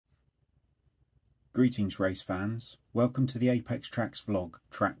Greetings race fans, welcome to the Apex Traxs vlog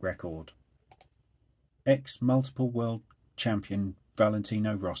track record. Ex-multiple world champion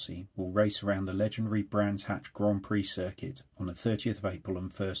Valentino Rossi will race around the legendary Brands Hatch Grand Prix circuit on the 30th of April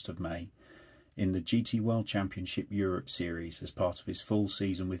and 1st of May in the GT World Championship Europe Series as part of his full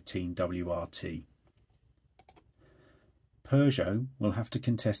season with Team WRT. Peugeot will have to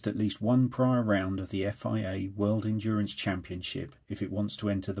contest at least one prior round of the FIA World Endurance Championship if it wants to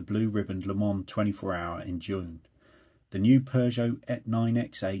enter the blue-ribboned Le Mans 24-hour in June. The new Peugeot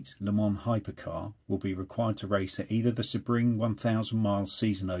 9X8 Le Mans hypercar will be required to race at either the Sebring 1000 miles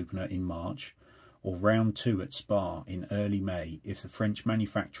season opener in March or round 2 at Spa in early May if the French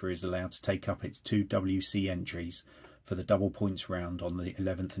manufacturer is allowed to take up its two WC entries for the double points round on the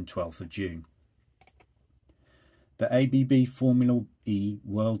 11th and 12th of June. The ABB Formula E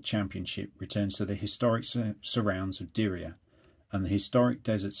World Championship returns to the historic surrounds of Diriyah and the historic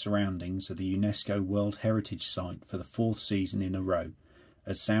desert surroundings of the UNESCO World Heritage Site for the 4th season in a row,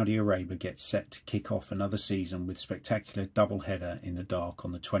 as Saudi Arabia gets set to kick off another season with spectacular double-header in the dark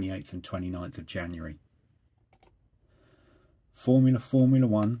on the 28th and 29th of January. Formula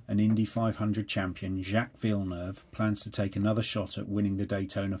 1 and Indy 500 champion Jacques Villeneuve plans to take another shot at winning the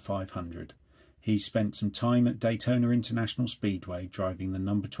Daytona 500. He spent some time at Daytona International Speedway driving the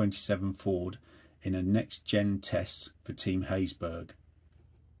number 27 Ford in a next-gen test for Team Haysburg.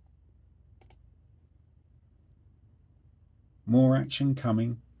 More action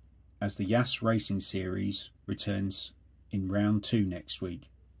coming as the Yas Racing Series returns in round 2 next week.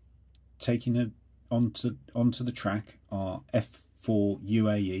 Taking it onto the track are F4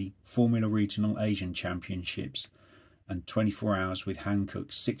 UAE Formula Regional Asian Championships and 24 hours with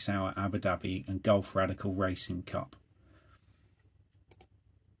Hankook's 6-hour Abu Dhabi and Gulf Radical Racing Cup.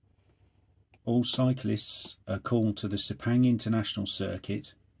 All cyclists are called to the Sepang International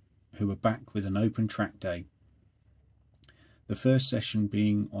Circuit, who are back with an open track day. The first session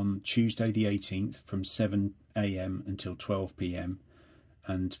being on Tuesday the 18th from 7 AM until 12 PM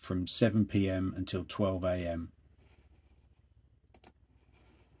and from 7 PM until 12 AM.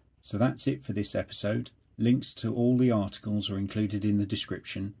 So that's it for this episode. Links to all the articles are included in the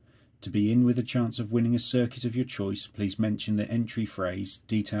description. To be in with a chance of winning a circuit of your choice, please mention the entry phrase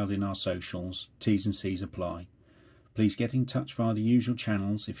detailed in our socials. T's and C's apply. Please get in touch via the usual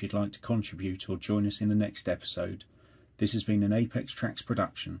channels if you'd like to contribute or join us in the next episode. This has been an Apex Traxs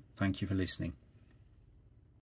production. Thank you for listening.